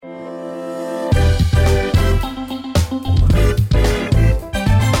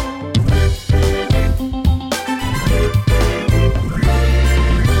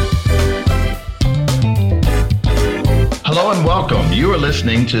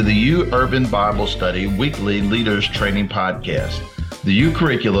listening to the U Urban Bible Study Weekly Leaders Training Podcast. The U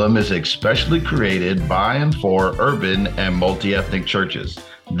curriculum is especially created by and for urban and multi-ethnic churches.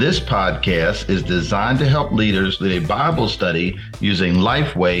 This podcast is designed to help leaders lead a Bible study using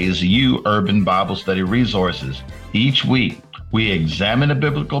Lifeway's U Urban Bible Study resources. Each week, we examine a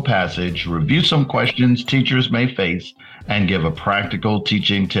biblical passage, review some questions teachers may face, and give a practical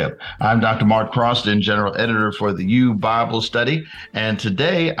teaching tip. I'm Dr. Mark Croston, General Editor for the U Bible Study, and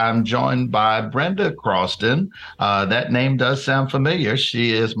today I'm joined by Brenda Croston. That name does sound familiar.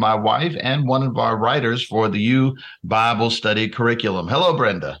 She is my wife and one of our writers for the U Bible Study curriculum. Hello,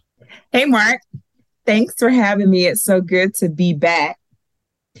 Brenda. Hey, Mark. Thanks for having me. It's so good to be back.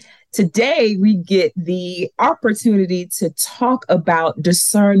 Today, we get the opportunity to talk about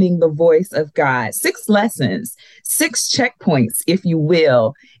discerning the voice of God. 6 lessons, 6 checkpoints, if you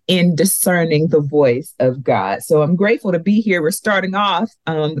will, in discerning the voice of God. So I'm grateful to be here. We're starting off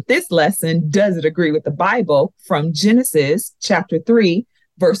with this lesson, Does It Agree with the Bible? From Genesis chapter 3,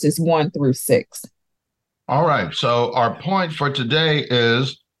 verses 1 through 6. All right. So our point for today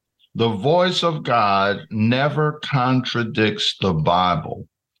is the voice of God never contradicts the Bible.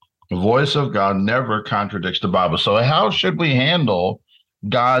 The voice of God never contradicts the Bible. So how should we handle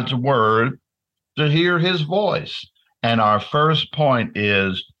God's word to hear his voice? And our first point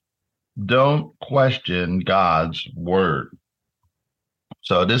is don't question God's word.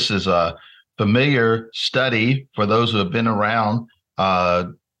 So this is a familiar study for those who have been around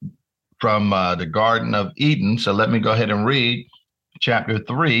from the Garden of Eden. So let me go ahead and read chapter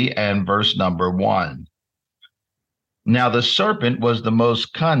 3 and verse number 1. Now the serpent was the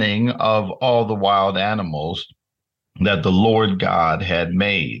most cunning of all the wild animals that the Lord God had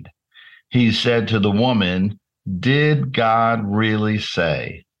made. He said to the woman, "Did God really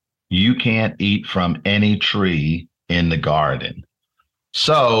say you can't eat from any tree in the garden?"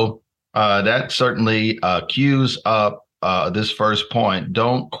 So that certainly cues up this first point.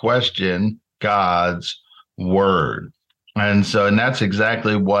 Don't question God's word. And that's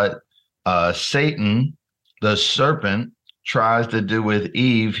exactly what Satan, the serpent, tries to do with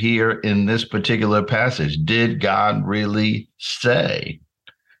Eve here in this particular passage. Did God really say?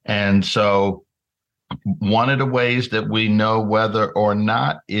 And so one of the ways that we know whether or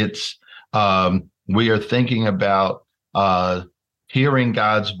not it's we are thinking about hearing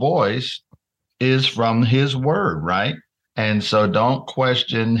God's voice is from his word, right? And so don't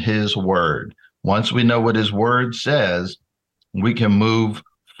question his word. Once we know what his word says, we can move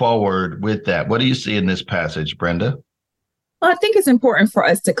forward with that. What do you see in this passage, Brenda? Well, I think it's important for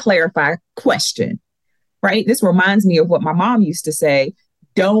us to clarify question, right? This reminds me of what my mom used to say.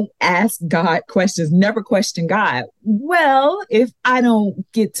 Don't ask God questions, never question God. Well, if I don't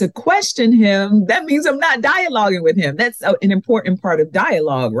get to question him, that means I'm not dialoguing with him. That's an important part of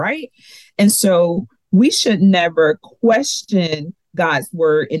dialogue, right? And so we should never question God's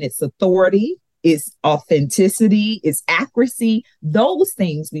word in its authority, its authenticity, its accuracy. Those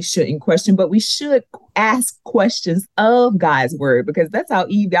things we shouldn't question, but we should ask questions of God's word, because that's how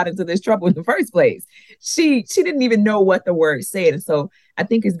Eve got into this trouble in the first place. She didn't even know what the word said. And so I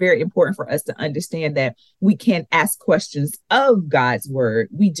think it's very important for us to understand that we can ask questions of God's word.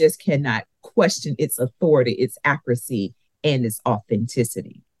 We just cannot question its authority, its accuracy, and its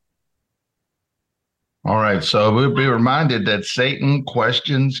authenticity. All right, so we'll be reminded that Satan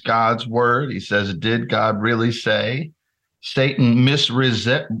questions God's word. He says, did God really say? Satan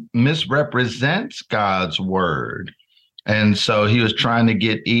misrepresents God's word. And so he was trying to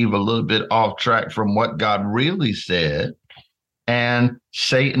get Eve a little bit off track from what God really said. And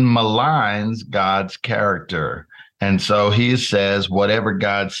Satan maligns God's character. And so he says, whatever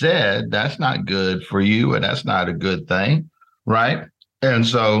God said, that's not good for you, and that's not a good thing, right? And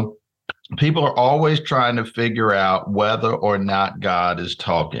so people are always trying to figure out whether or not God is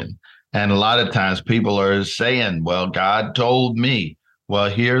talking. And a lot of times people are saying, well, God told me. Well,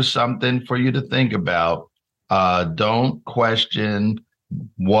 here's something for you to think about. Don't question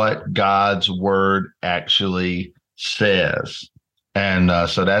what God's word actually says. And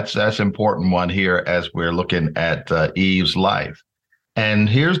so that's important one here as we're looking at Eve's life. And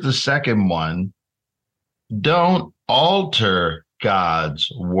here's the second one. Don't alter God's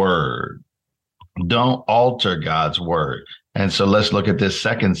word. Don't alter God's word. And so let's look at this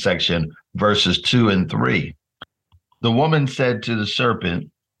second section, verses 2 and 3. The woman said to the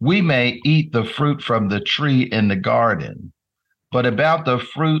serpent, "We may eat the fruit from the tree in the garden, but about the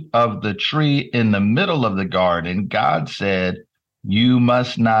fruit of the tree in the middle of the garden, God said, you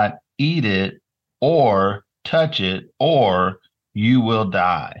must not eat it or touch it, or you will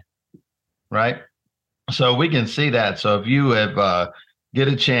die." Right? So we can see that. So if you have get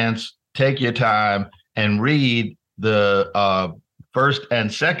a chance, take your time and read the first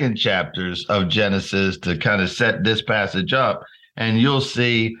and second chapters of Genesis to kind of set this passage up. And you'll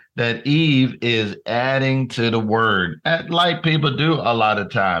see that Eve is adding to the word, like people do a lot of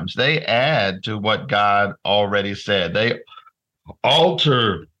times. They add to what God already said. They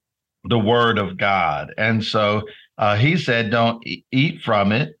alter the word of God. And so he said, don't eat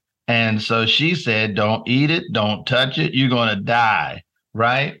from it. And so she said, don't eat it, don't touch it, you're going to die,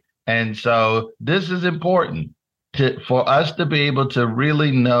 right? And so this is important for us to be able to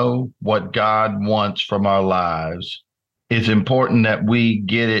really know what God wants from our lives. It's important that we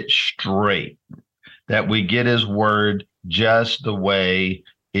get it straight, that we get his word just the way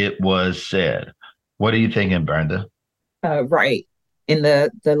it was said. What are you thinking, Brenda? Right. In the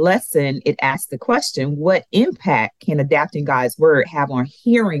lesson, it asked the question, what impact can adapting God's word have on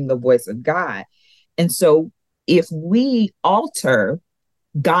hearing the voice of God? And so if we alter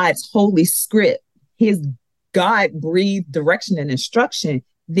God's holy script, his God-breathed direction and instruction,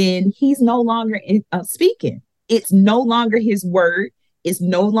 then he's no longer speaking. It's no longer his word. It's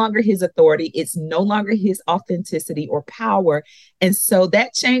no longer his authority. It's no longer his authenticity or power. And so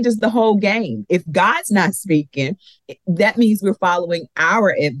that changes the whole game. If God's not speaking, that means we're following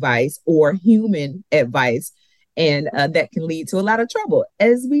our advice or human advice. And that can lead to a lot of trouble,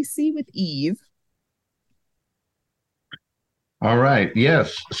 as we see with Eve. All right.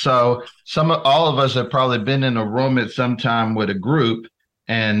 Yes. So all of us have probably been in a room at some time with a group,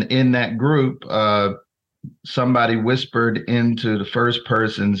 and in that group, somebody whispered into the first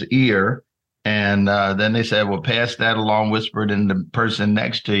person's ear, and then they said, well, pass that along, whispered in the person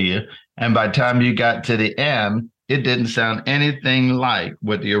next to you. And by the time you got to the end, it didn't sound anything like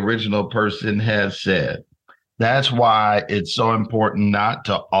what the original person has said. That's why it's so important not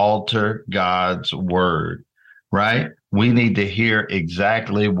to alter God's word, right? We need to hear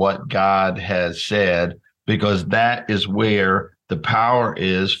exactly what God has said, because that is where the power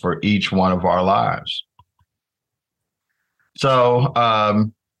is for each one of our lives. So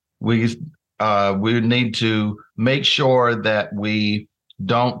we need to make sure that we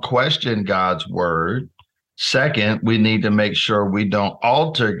don't question God's word. Second, we need to make sure we don't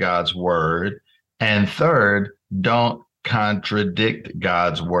alter God's word. And third, don't contradict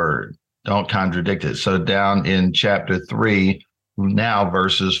God's word. Don't contradict it. So down in chapter 3, now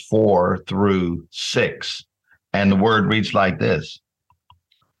verses 4 through 6, and the word reads like this.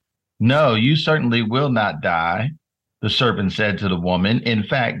 No, you certainly will not die, the serpent said to the woman. In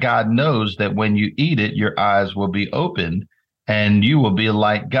fact, God knows that when you eat it, your eyes will be opened, and you will be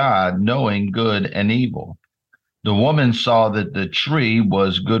like God, knowing good and evil. The woman saw that the tree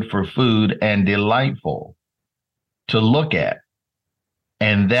was good for food and delightful to look at,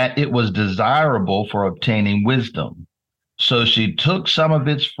 and that it was desirable for obtaining wisdom. So she took some of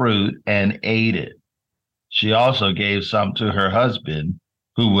its fruit and ate it. She also gave some to her husband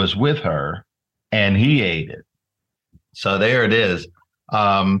who was with her, and he ate it. So there it is.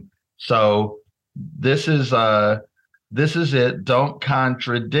 So this is it. Don't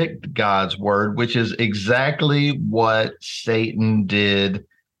contradict God's word, which is exactly what Satan did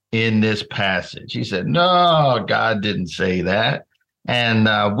in this passage. He said, no, God didn't say that.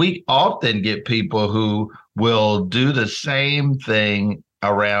 And we often get people who will do the same thing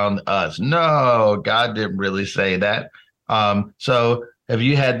around us. No, God didn't really say that. So have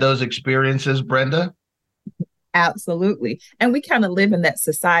you had those experiences, Brenda? Absolutely. And we kind of live in that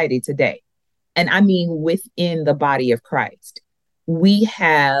society today. And I mean, within the body of Christ, we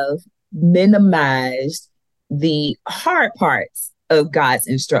have minimized the hard parts of God's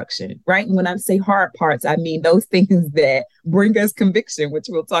instruction, right? And when I say hard parts, I mean those things that bring us conviction, which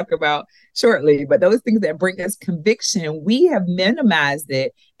we'll talk about shortly. But those things that bring us conviction, we have minimized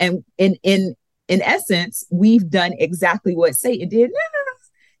it. And in essence, we've done exactly what Satan did. No,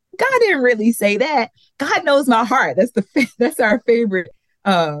 God didn't really say that. God knows my heart. That's our favorite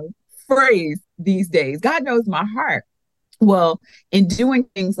phrase these days. God knows my heart. Well, in doing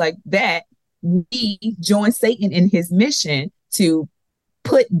things like that, we join Satan in his mission to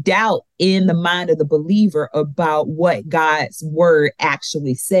put doubt in the mind of the believer about what God's word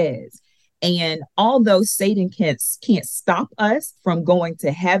actually says. And although Satan can't stop us from going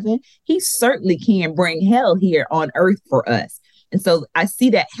to heaven, he certainly can bring hell here on earth for us. And so I see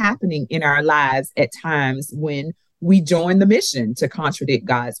that happening in our lives at times when we join the mission to contradict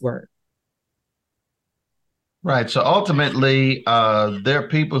God's word. Right. So ultimately, there are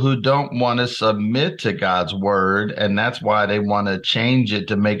people who don't want to submit to God's word, and that's why they want to change it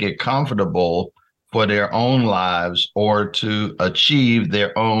to make it comfortable for their own lives or to achieve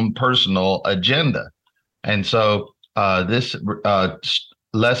their own personal agenda. And so This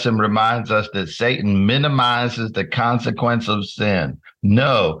lesson reminds us that Satan minimizes the consequence of sin.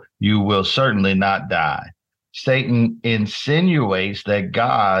 No, you will certainly not die. Satan insinuates that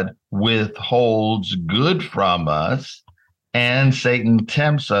God withholds good from us, and Satan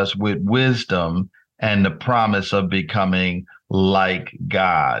tempts us with wisdom and the promise of becoming like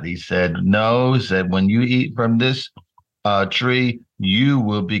God. He said, no, he said, when you eat from this tree, you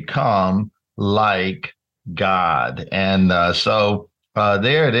will become like God. And so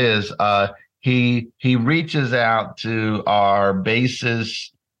there it is. He reaches out to our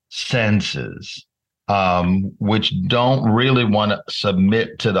basest senses, which don't really want to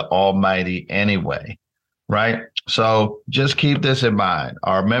submit to the Almighty anyway, right? So just keep this in mind.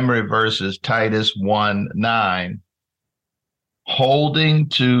 Our memory verse is Titus 1:9, holding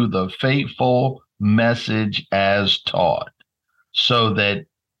to the faithful message as taught, so that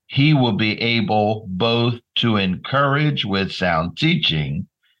he will be able both to encourage with sound teaching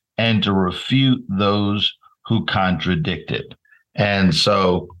and to refute those who contradict it. And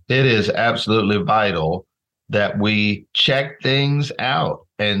so it is absolutely vital that we check things out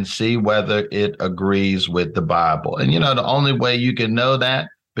and see whether it agrees with the Bible. And, the only way you can know that,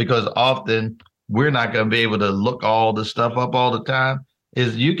 because often we're not going to be able to look all the stuff up all the time,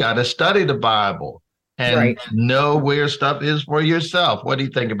 is you got to study the Bible and know where stuff is for yourself. What do you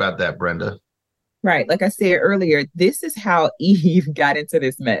think about that, Brenda? Right. Like I said earlier, this is how Eve got into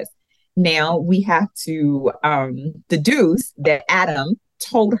this mess. Now we have to deduce that Adam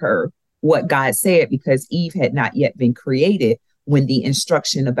told her what God said, because Eve had not yet been created when the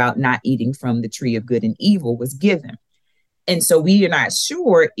instruction about not eating from the tree of good and evil was given. And so we are not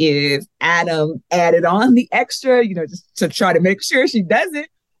sure if Adam added on the extra, just to try to make sure she doesn't,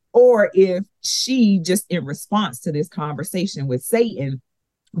 or if she just in response to this conversation with Satan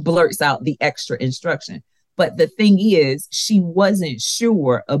blurts out the extra instruction. But the thing is, she wasn't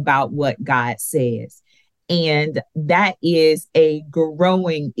sure about what God says. And that is a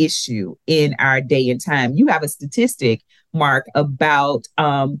growing issue in our day and time. You have a statistic, Mark, about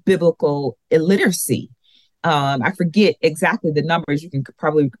biblical illiteracy. I forget exactly the numbers. You can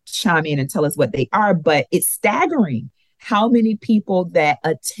probably chime in and tell us what they are, but it's staggering how many people that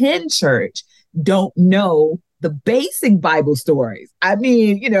attend church don't know the basic Bible stories. I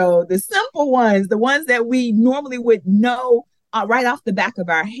mean, the simple ones, the ones that we normally would know right off the back of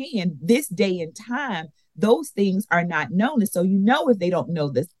our hand. This day and time, those things are not known. And so, if they don't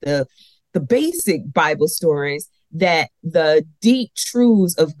know the basic Bible stories, that the deep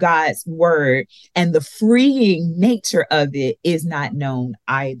truths of God's word and the freeing nature of it is not known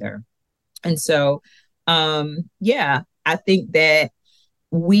either. And so, I think that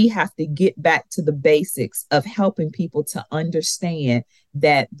we have to get back to the basics of helping people to understand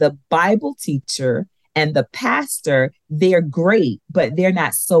that the Bible teacher and the pastor, they're great, but they're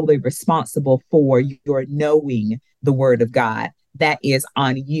not solely responsible for your knowing the word of God. That is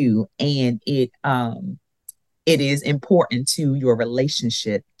on you. And it is important to your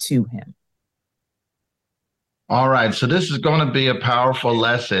relationship to him. All right. So this is going to be a powerful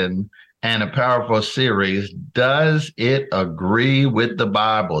lesson and a powerful series. Does it agree with the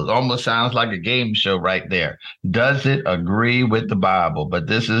Bible? It almost sounds like a game show right there. Does it agree with the Bible? But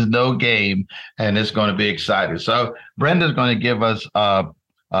this is no game, and it's going to be exciting. So Brenda's going to give us a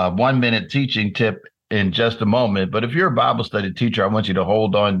 1-minute teaching tip in just a moment. But if you're a Bible study teacher, I want you to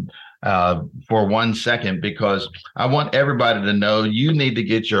hold on for 1 second, because I want everybody to know you need to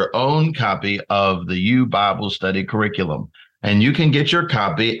get your own copy of the U Bible Study Curriculum. And you can get your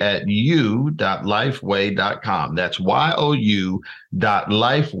copy at u.lifeway.com. That's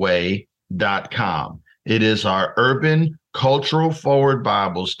you.lifeway.com. It is our urban cultural forward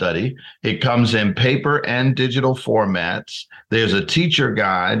Bible study. It comes in paper and digital formats. There's a teacher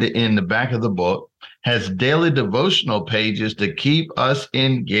guide in the back of the book, has daily devotional pages to keep us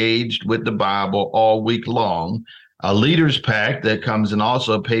engaged with the Bible all week long, a leader's pack that comes in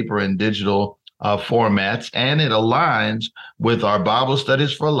also paper and digital formats, and it aligns with our Bible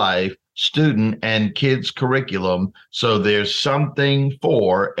Studies for Life student and kids curriculum. So there's something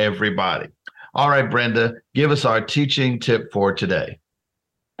for everybody. All right, Brenda, give us our teaching tip for today.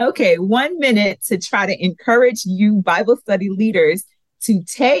 Okay, 1 minute to try to encourage you Bible study leaders to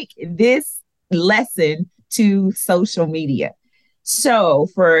take this lesson to social media. So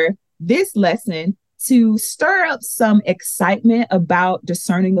for this lesson, to stir up some excitement about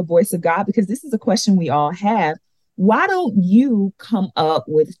discerning the voice of God, because this is a question we all have, why don't you come up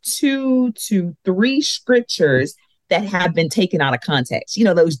with 2 to 3 scriptures that have been taken out of context?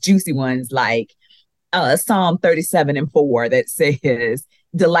 Those juicy ones like Psalm 37:4 that says,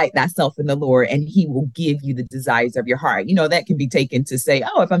 delight thyself in the Lord and he will give you the desires of your heart. That can be taken to say,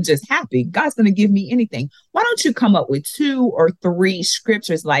 oh, if I'm just happy, God's going to give me anything. Why don't you come up with 2 or 3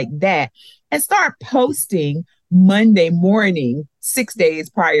 scriptures like that and start posting Monday morning, 6 days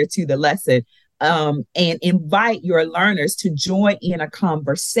prior to the lesson, and invite your learners to join in a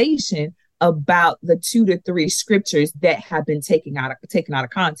conversation about the 2 to 3 scriptures that have been taken out of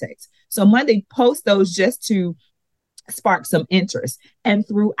context. So Monday, post those just to spark some interest. And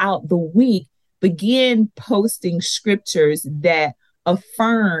throughout the week, begin posting scriptures that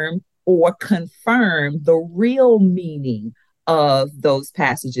affirm or confirm the real meaning of those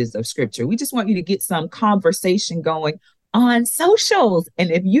passages of scripture. We just want you to get some conversation going on socials.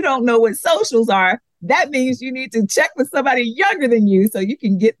 And if you don't know what socials are, that means you need to check with somebody younger than you so you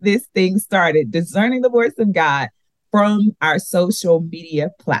can get this thing started, discerning the voice of God from our social media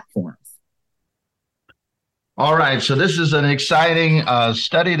platforms. All right, so this is an exciting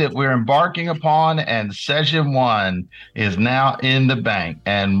study that we're embarking upon, and session 1 is now in the bank.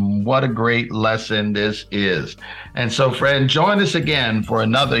 And what a great lesson this is. And so, friend, join us again for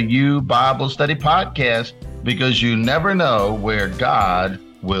another You Bible Study podcast, because you never know where God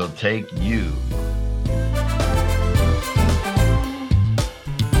will take you.